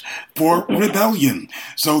enslaved for rebellion.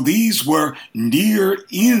 So these were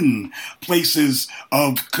near-in places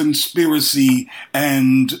of conspiracy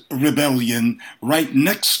and rebellion right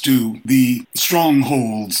next to the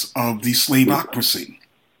strongholds of the slaveocracy.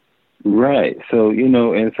 Right. So,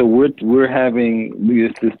 and so we're having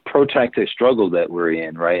this protracted struggle that we're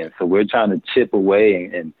in, right? And so we're trying to chip away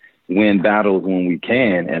and win battles when we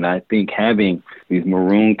can. And I think having these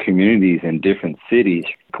Maroon communities in different cities,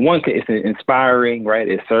 it's inspiring, right?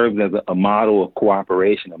 It serves as a model of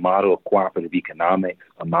cooperation, a model of cooperative economics,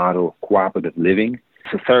 a model of cooperative living.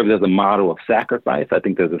 It serves as a model of sacrifice. I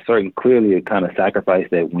think there's clearly a kind of sacrifice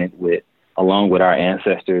that went along with our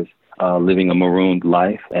ancestors living a marooned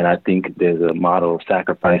life. And I think there's a model of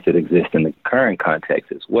sacrifice that exists in the current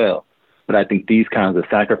context as well. But I think these kinds of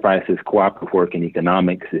sacrifices, cooperative work and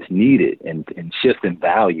economics is needed, and shift in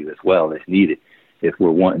value as well is needed if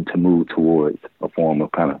we're wanting to move towards a form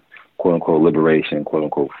of kind of quote-unquote liberation,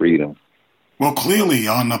 quote-unquote freedom. Well, clearly,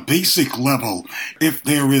 on a basic level, if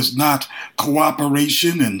there is not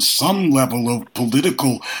cooperation and some level of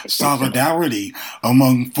political solidarity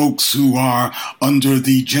among folks who are under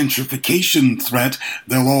the gentrification threat,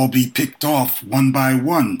 they'll all be picked off one by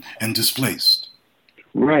one and displaced.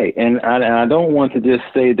 Right. And I don't want to just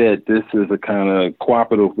say that this is a kind of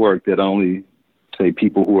cooperative work that only, say,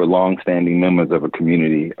 people who are longstanding members of a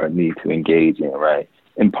community need to engage in, right?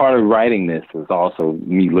 And part of writing this is also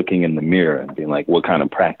me looking in the mirror and being like, what kind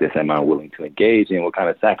of practice am I willing to engage in? What kind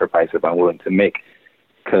of sacrifice am I willing to make?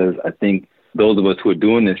 Because I think those of us who are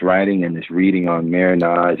doing this writing and this reading on marriage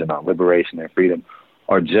and on liberation and freedom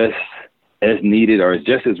are just as needed or is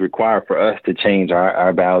just as required for us to change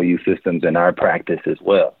our value systems and our practice as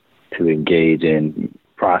well, to engage in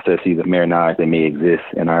processes of marriage that may exist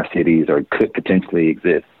in our cities or could potentially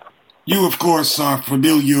exist. You, of course, are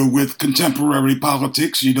familiar with contemporary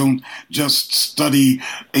politics. You don't just study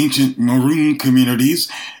ancient Maroon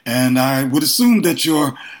communities. And I would assume that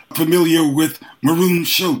you're familiar with Maroon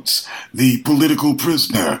Shoatz, the political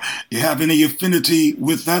prisoner. You have any affinity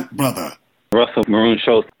with that brother? Russell Maroon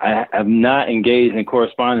Shoatz, I have not engaged in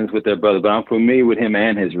correspondence with that brother, but I'm familiar with him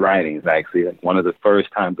and his writings, actually. Like one of the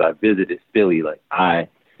first times I visited Philly, I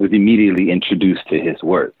was immediately introduced to his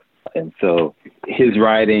work. And so his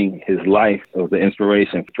writing, his life was the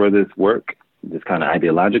inspiration for this work, this kind of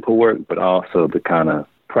ideological work, but also the kind of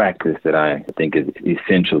practice that I think is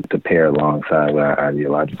essential to pair alongside with our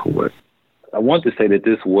ideological work. I want to say that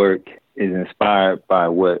this work is inspired by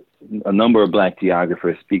what a number of Black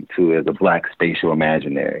geographers speak to as a Black spatial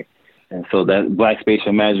imaginary. And so that Black spatial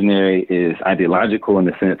imaginary is ideological in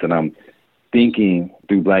the sense that I'm thinking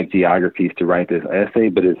through Black geographies to write this essay,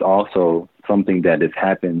 but it's also something that has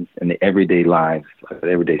happened in the everyday lives, the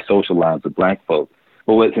everyday social lives of Black folks.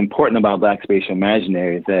 But what's important about Black spatial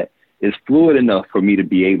imaginary is that it's fluid enough for me to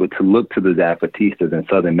be able to look to the Zapatistas in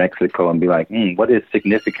southern Mexico and be like, what is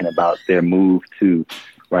significant about their move to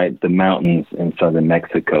the mountains in southern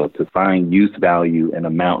Mexico, to find use value in a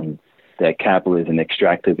mountain that capitalist and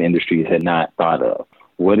extractive industries had not thought of?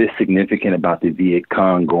 What is significant about the Viet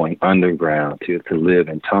Cong going underground to live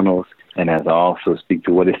in tunnels? And as I also speak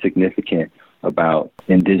to what is significant about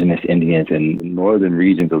indigenous Indians in the northern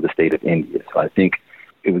regions of the state of India. So I think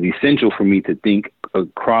it was essential for me to think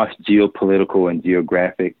across geopolitical and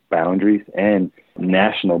geographic boundaries and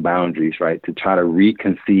national boundaries, to try to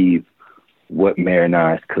reconceive what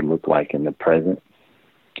marriage could look like in the present.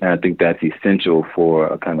 And I think that's essential for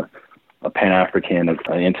a kind of a Pan-African,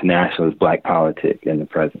 an internationalist black politic in the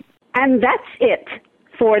present. And that's it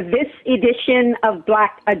for this edition of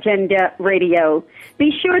Black Agenda Radio.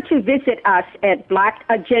 Be sure to visit us at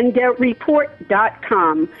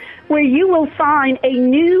blackagendareport.com, where you will find a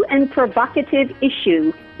new and provocative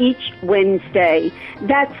issue each Wednesday.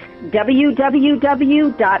 That's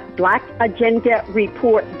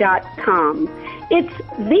www.blackagendareport.com. It's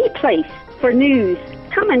the place for news,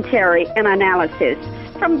 commentary, and analysis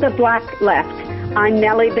from the Black Left. I'm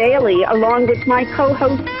Nellie Bailey, along with my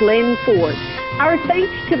co-host Glenn Ford. Our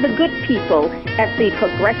thanks to the good people at the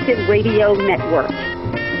Progressive Radio Network.